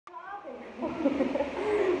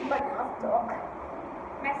But must talk.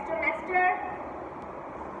 Master.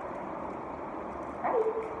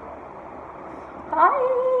 Hi.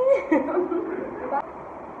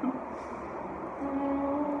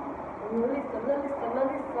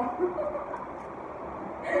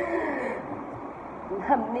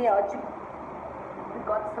 हमने आज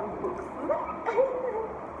got some books.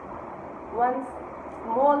 One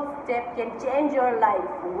small step can change your life.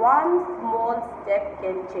 One small step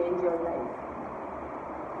can change your life.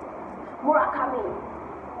 Murakami.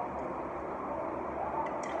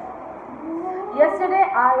 Yesterday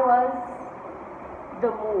I was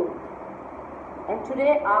the moon, and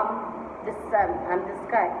today I'm the sun. I'm the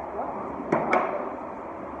sky.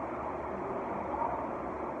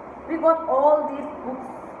 We got all these books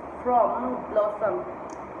from Blossom,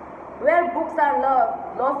 where books are loved.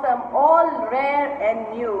 Blossom, all rare and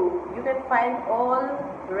new. You can find all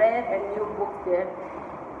rare and new books there.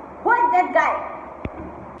 Who is that guy?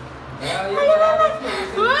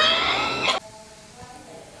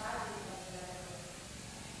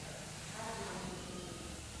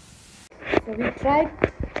 So we tried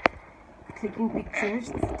taking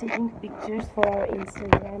pictures for our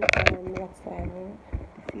Instagram and whatsoever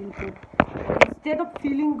to feel good. Instead of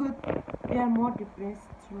feeling good, we are more depressed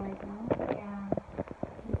right now. Yeah.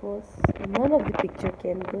 Because none of the picture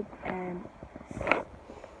came good and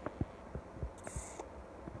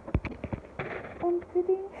I'm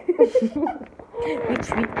kidding. Which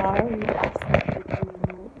we are. We are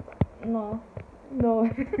no.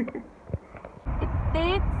 It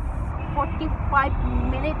takes 45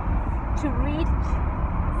 minutes to reach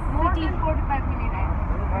More than 45 minutes.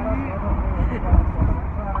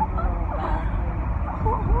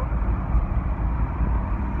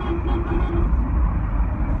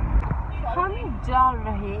 हम जा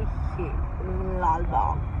रहे हैं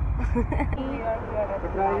Lalbagh.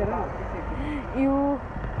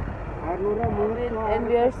 And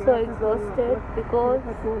we are so exhausted because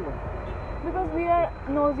we are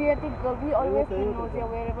nauseatic girl. We always feel nausea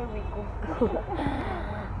wherever we go.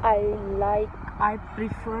 I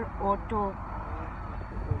prefer auto.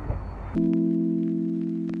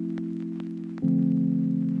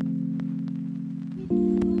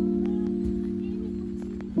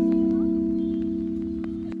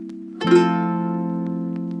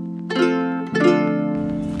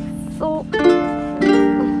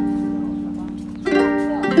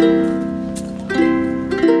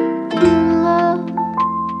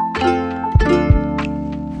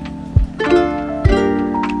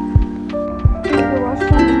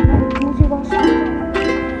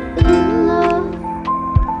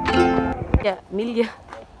 Yeah, मिल गया.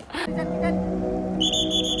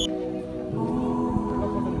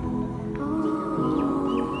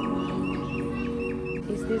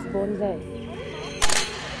 Is this bonsai?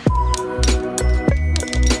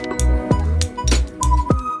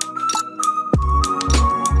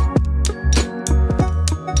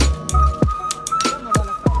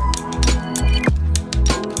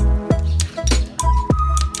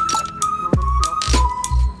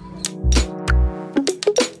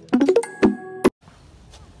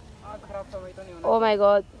 Oh my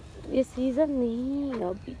god, ये season नहीं है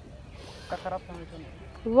अभी.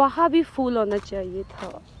 वहाँ भी फूल होना चाहिए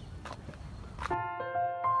था.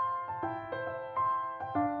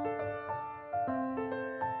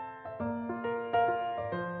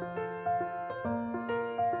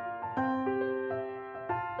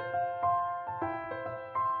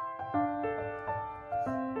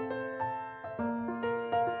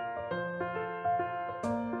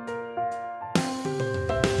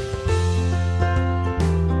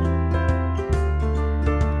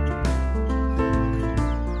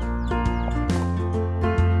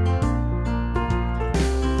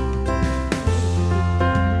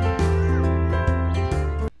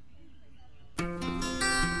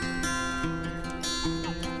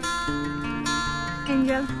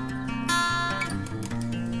 Angel.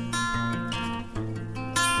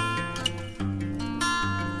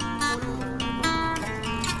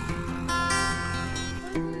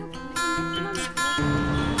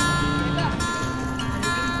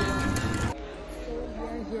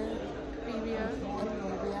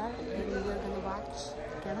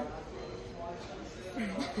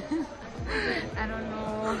 I don't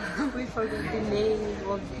know. We forgot the name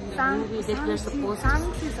of the movie that we're supposed to.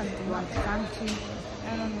 Something like Sanchi.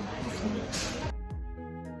 I don't know.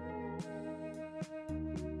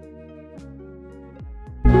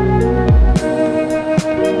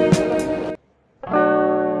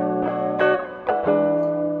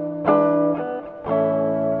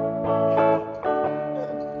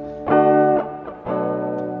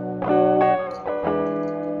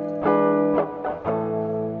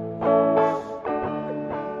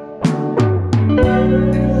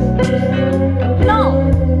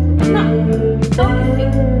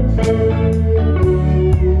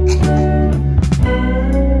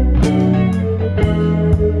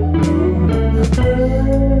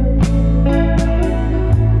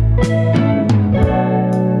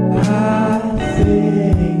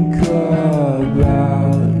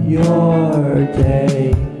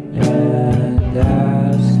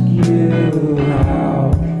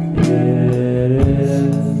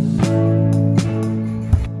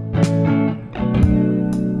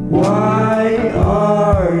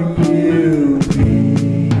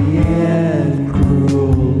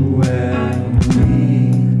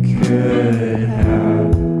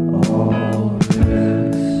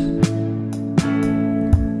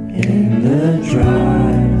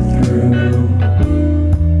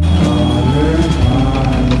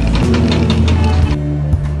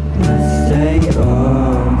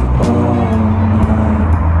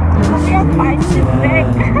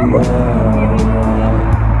 like